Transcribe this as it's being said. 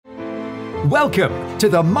Welcome to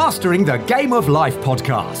the Mastering the Game of Life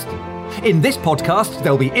podcast. In this podcast,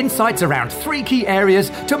 there'll be insights around 3 key areas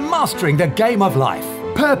to mastering the game of life: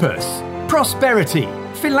 purpose, prosperity,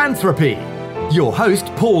 philanthropy. Your host,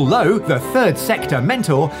 Paul Lowe, the third sector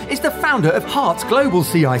mentor, is the founder of Hearts Global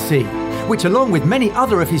CIC, which along with many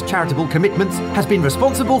other of his charitable commitments has been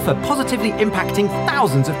responsible for positively impacting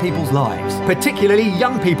thousands of people's lives, particularly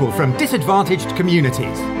young people from disadvantaged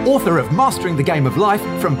communities. Author of Mastering the Game of Life,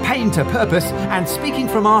 From Pain to Purpose, and Speaking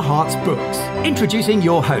from Our Hearts books. Introducing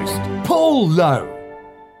your host, Paul Lowe.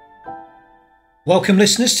 Welcome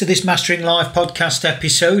listeners to this Mastering Life podcast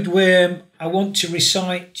episode where I want to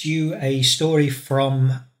recite you a story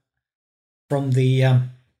from the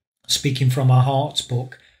Speaking from Our Hearts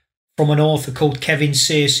book, from an author called Kevin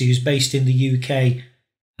Searcy, who's based in the UK.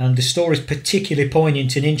 And the story is particularly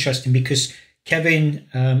poignant and interesting because Kevin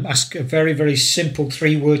asked a very, very simple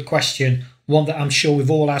 3-word question, one that I'm sure we've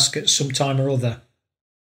all asked at some time or other.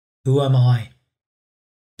 Who am I?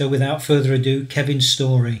 So without further ado, Kevin's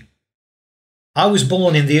story. I was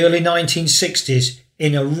born in the early 1960s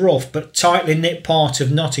in a rough but tightly knit part of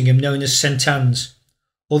Nottingham known as St Anne's.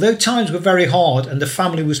 Although times were very hard and the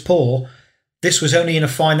family was poor, this was only in a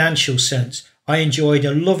financial sense. I enjoyed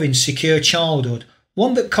a loving, secure childhood,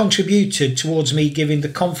 one that contributed towards me giving the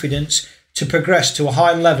confidence to progress to a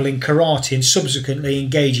high level in karate and subsequently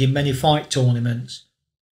engage in many fight tournaments.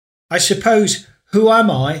 I suppose who am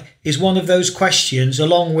I is one of those questions,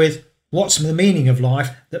 along with what's the meaning of life,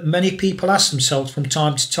 that many people ask themselves from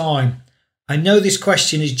time to time. I know this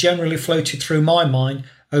question has generally floated through my mind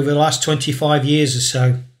over the last 25 years or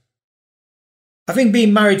so. Having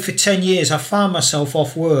been married for 10 years, I found myself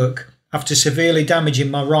off work after severely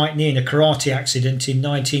damaging my right knee in a karate accident in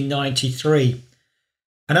 1993.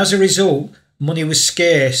 And as a result, money was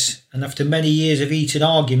scarce, and after many years of heated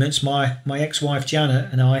arguments, my ex-wife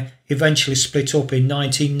Janet and I eventually split up in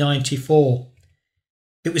 1994.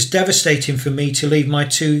 It was devastating for me to leave my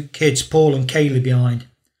 2 kids, Paul and Kaylee, behind.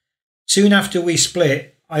 Soon after we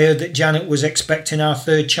split, I heard that Janet was expecting our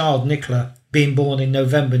 3rd child, Nicola, being born in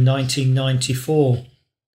November 1994.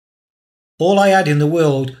 All I had in the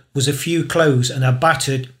world was a few clothes and a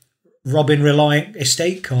battered Robin Reliant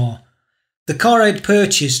estate car. The car I'd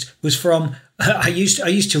purchased was from, I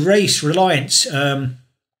used to race Reliance for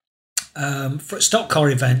stock car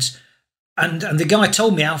events. And the guy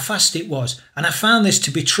told me how fast it was. And I found this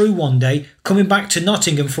to be true one day, coming back to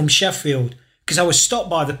Nottingham from Sheffield, because I was stopped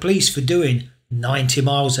by the police for doing 90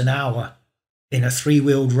 miles an hour in a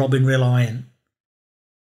 3-wheeled Robin Reliant.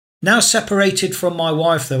 Now separated from my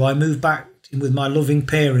wife, though, I moved back in with my loving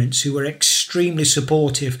parents, who were extremely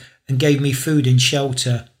supportive and gave me food and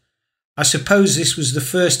shelter. I suppose this was the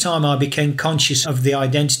first time I became conscious of the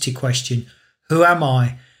identity question. Who am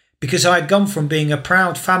I? Because I had gone from being a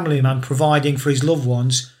proud family man providing for his loved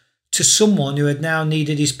ones to someone who had now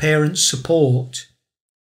needed his parents' support.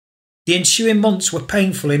 The ensuing months were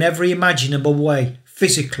painful in every imaginable way.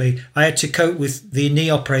 Physically, I had to cope with the knee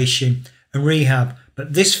operation and rehab,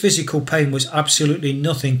 but this physical pain was absolutely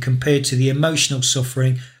nothing compared to the emotional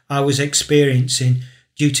suffering I was experiencing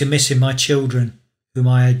due to missing my children, whom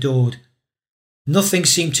I adored. Nothing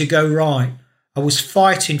seemed to go right. I was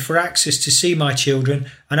fighting for access to see my children,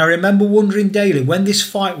 and I remember wondering daily when this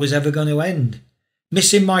fight was ever going to end.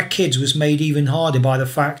 Missing my kids was made even harder by the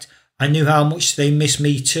fact I knew how much they missed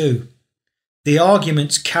me too. The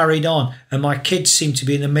arguments carried on, and my kids seemed to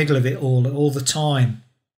be in the middle of it all the time.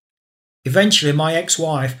 Eventually, my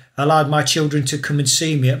ex-wife allowed my children to come and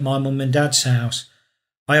see me at my mum and dad's house.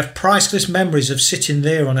 I have priceless memories of sitting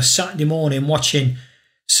there on a Saturday morning watching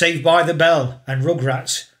Saved by the Bell and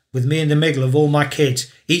Rugrats, with me in the middle of all my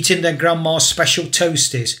kids, eating their grandma's special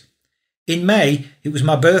toasties. In May, it was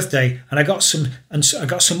my birthday, and I got some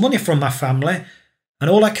money from my family, and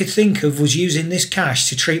all I could think of was using this cash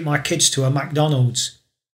to treat my kids to a McDonald's.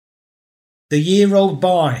 The year rolled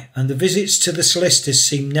by, and the visits to the solicitors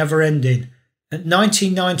seemed never ending. As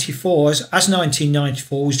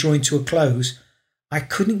 1994 was drawing to a close, I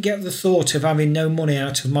couldn't get the thought of having no money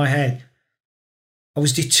out of my head. I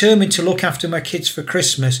was determined to look after my kids for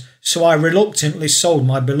Christmas, so I reluctantly sold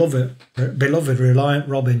my beloved Reliant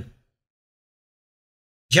Robin.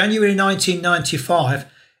 January 1995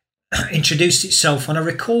 introduced itself, and I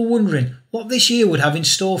recall wondering what this year would have in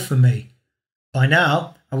store for me. By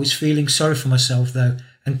now, I was feeling sorry for myself, though,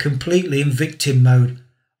 and completely in victim mode.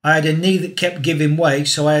 I had a knee that kept giving way,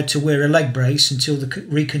 so I had to wear a leg brace until the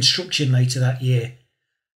reconstruction later that year.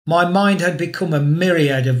 My mind had become a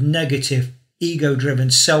myriad of negative, ego-driven,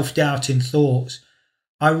 self-doubting thoughts.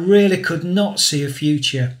 I really could not see a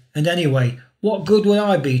future, and anyway, what good would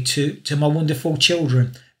I be to my wonderful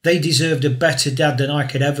children They deserved a better dad than I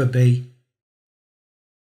could ever be.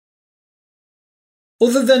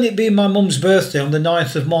 Other than it being my mum's birthday on the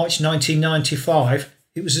 9th of March 1995,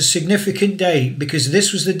 it was a significant day because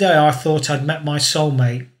this was the day I thought I'd met my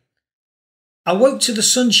soulmate. I woke to the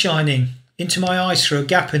sun shining into my eyes through a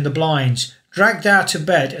gap in the blinds, dragged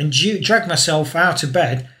myself out of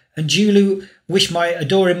bed and duly wished my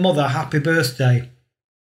adoring mother a happy birthday.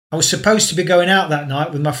 I was supposed to be going out that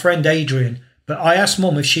night with my friend Adrian, but I asked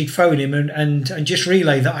Mum if she'd phone him and just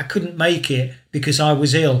relay that I couldn't make it because I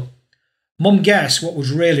was ill. Mum guessed what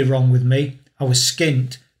was really wrong with me. I was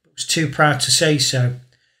skint, but was too proud to say so.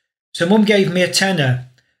 So Mum gave me a tenner,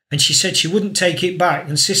 and she said she wouldn't take it back,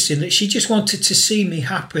 insisting that she just wanted to see me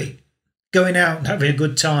happy, going out and having a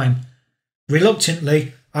good time.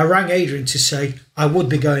 Reluctantly, I rang Adrian to say I would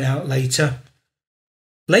be going out later.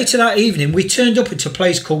 Later that evening, we turned up at a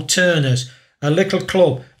place called Turner's, a little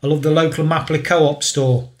club along the local Mapley Co-op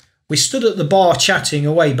store. We stood at the bar chatting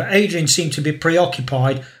away, but Adrian seemed to be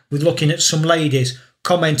preoccupied with looking at some ladies,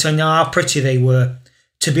 commenting on how pretty they were.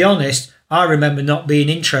 To be honest, I remember not being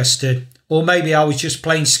interested, or maybe I was just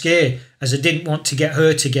plain scared as I didn't want to get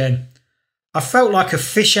hurt again. I felt like a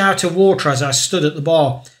fish out of water as I stood at the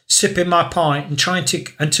bar, sipping my pint and trying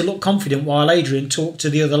to look confident while Adrian talked to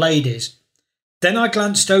the other ladies. Then I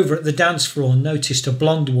glanced over at the dance floor and noticed a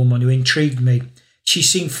blonde woman who intrigued me. She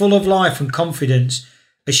seemed full of life and confidence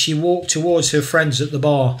as she walked towards her friends at the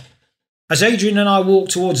bar. As Adrian and I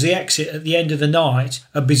walked towards the exit at the end of the night,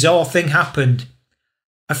 a bizarre thing happened.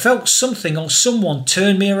 I felt something or someone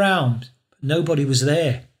turn me around, but nobody was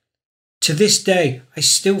there. To this day, I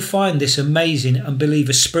still find this amazing and believe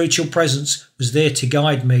a spiritual presence was there to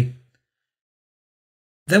guide me.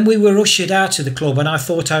 Then we were ushered out of the club and I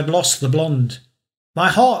thought I'd lost the blonde. My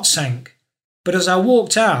heart sank, but as I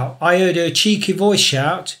walked out, I heard her cheeky voice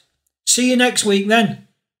shout, "See you next week then."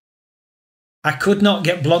 I could not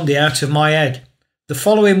get Blondie out of my head. The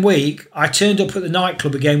following week, I turned up at the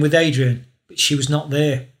nightclub again with Adrian, but she was not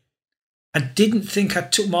there. I didn't think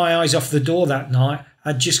I'd took my eyes off the door that night.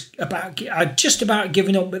 I'd just about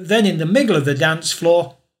given up, but then in the middle of the dance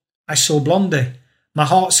floor, I saw Blondie. My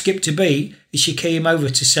heart skipped a beat as she came over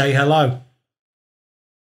to say hello.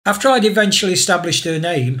 After I'd eventually established her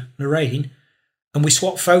name, Lorraine, and we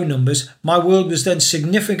swapped phone numbers, my world was then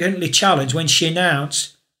significantly challenged when she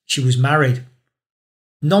announced she was married.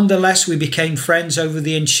 Nonetheless, we became friends over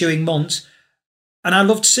the ensuing months, and I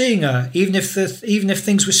loved seeing her, even if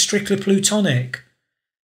things were strictly platonic.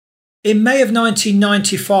 In May of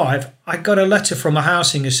 1995, I got a letter from a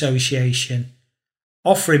housing association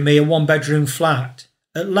offering me a one-bedroom flat.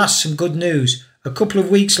 At last, some good news. A couple of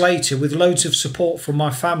weeks later, with loads of support from my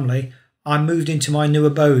family, I moved into my new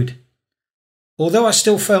abode. Although I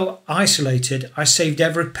still felt isolated, I saved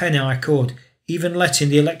every penny I could, even letting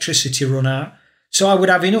the electricity run out, so I would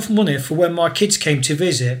have enough money for when my kids came to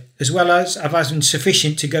visit, as well as having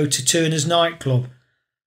sufficient to go to Turner's nightclub.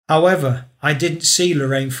 However, I didn't see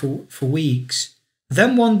Lorraine for weeks.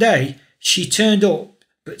 Then one day, she turned up,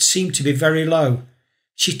 but seemed to be very low.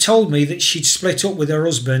 She told me that she'd split up with her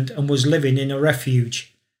husband and was living in a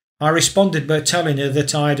refuge. I responded by telling her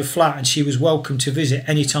that I had a flat and she was welcome to visit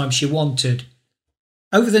any time she wanted.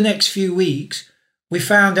 Over the next few weeks, we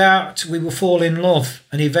found out we were falling in love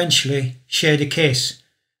and eventually shared a kiss.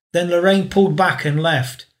 Then Lorraine pulled back and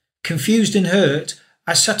left. Confused and hurt,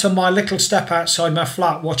 I sat on my little step outside my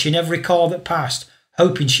flat watching every car that passed,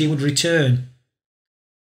 hoping she would return.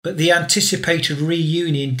 But the anticipated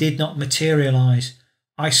reunion did not materialise.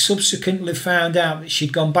 I subsequently found out that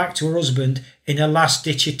she'd gone back to her husband in a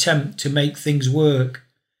last-ditch attempt to make things work.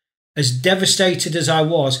 As devastated as I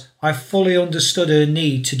was, I fully understood her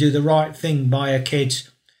need to do the right thing by her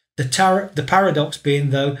kids. The paradox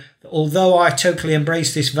being, though, that although I totally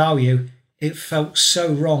embraced this value, it felt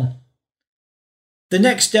so wrong. The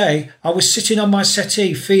next day, I was sitting on my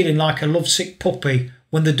settee feeling like a lovesick puppy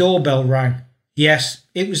when the doorbell rang. Yes,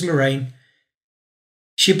 it was Lorraine.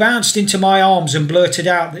 She bounced into my arms and blurted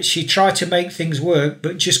out that she tried to make things work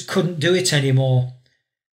but just couldn't do it anymore.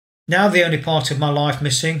 Now the only part of my life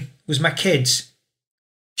missing was my kids.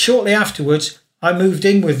 Shortly afterwards, I moved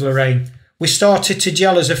in with Lorraine. We started to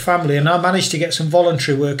gel as a family and I managed to get some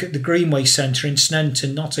voluntary work at the Greenway Centre in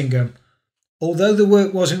Sneinton, Nottingham. Although the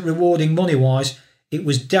work wasn't rewarding money-wise, it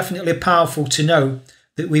was definitely powerful to know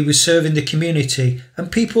that we were serving the community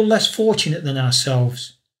and people less fortunate than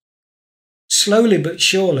ourselves. Slowly but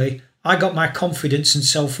surely, I got my confidence and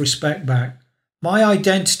self-respect back. My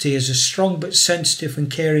identity as a strong but sensitive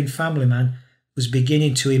and caring family man was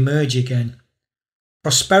beginning to emerge again.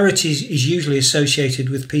 Prosperity is usually associated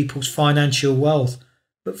with people's financial wealth,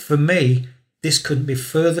 but for me, this couldn't be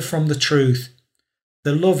further from the truth.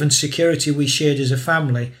 The love and security we shared as a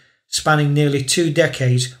family, spanning nearly 2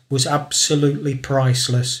 decades, was absolutely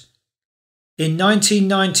priceless. In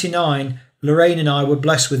 1999, Lorraine and I were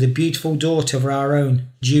blessed with a beautiful daughter of our own,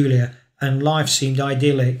 Julia, and life seemed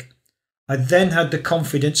idyllic. I then had the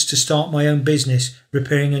confidence to start my own business,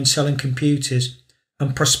 repairing and selling computers,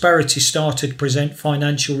 and prosperity started to present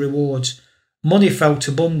financial rewards. Money felt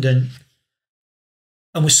abundant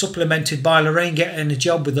and was supplemented by Lorraine getting a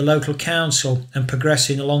job with the local council and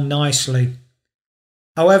progressing along nicely.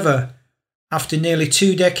 However, after nearly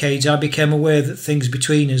 2 decades, I became aware that things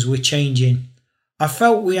between us were changing. I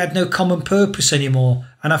felt we had no common purpose anymore,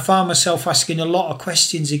 and I found myself asking a lot of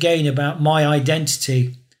questions again about my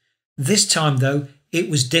identity. This time, though, it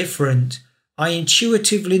was different. I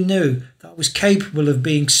intuitively knew that I was capable of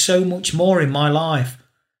being so much more in my life.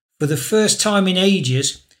 For the first time in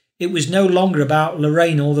ages, it was no longer about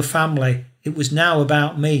Lorraine or the family. It was now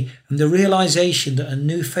about me, and the realisation that a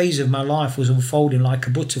new phase of my life was unfolding like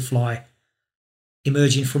a butterfly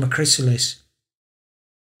emerging from a chrysalis.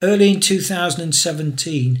 Early in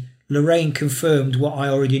 2017, Lorraine confirmed what I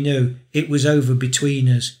already knew. It was over between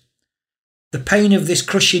us. The pain of this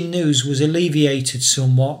crushing news was alleviated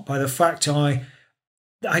somewhat by the fact I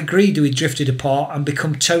agreed we drifted apart and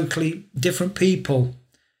become totally different people.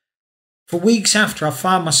 For weeks after, I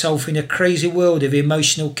found myself in a crazy world of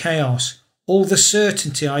emotional chaos. All the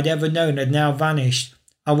certainty I'd ever known had now vanished.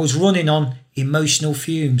 I was running on emotional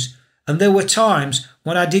fumes, and there were times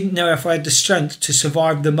when I didn't know if I had the strength to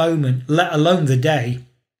survive the moment, let alone the day.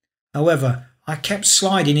 However, I kept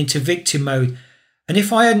sliding into victim mode, and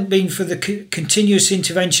if I hadn't been for the continuous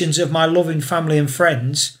interventions of my loving family and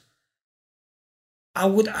friends, I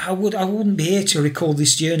wouldn't be here to recall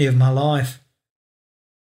this journey of my life.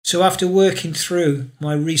 So after working through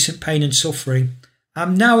my recent pain and suffering,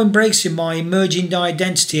 I'm now embracing my emerging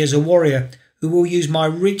identity as a warrior who will use my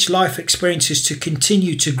rich life experiences to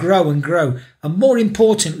continue to grow, and more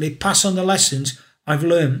importantly, pass on the lessons I've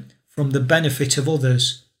learned from the benefit of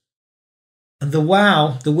others. And the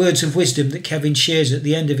words of wisdom that Kevin shares at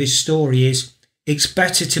the end of his story is, it's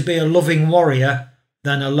better to be a loving warrior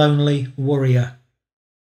than a lonely worrier.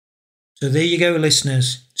 So there you go,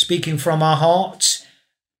 listeners. Speaking from our hearts,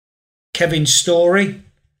 Kevin's story.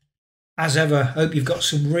 As ever, hope you've got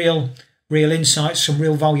some real insights, some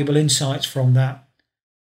real valuable insights from that.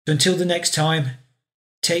 So until the next time,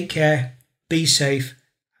 take care, be safe,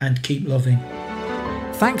 and keep loving.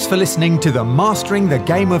 Thanks for listening to the Mastering the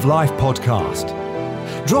Game of Life podcast.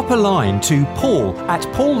 Drop a line to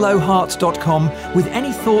paul@paulloharts.com with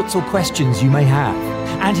any thoughts or questions you may have,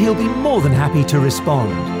 and he'll be more than happy to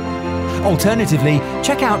respond. Alternatively,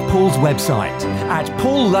 check out Paul's website at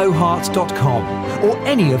paulloharts.com or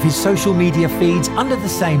any of his social media feeds under the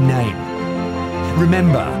same name.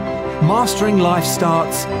 Remember, mastering life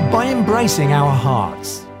starts by embracing our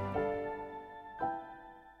hearts.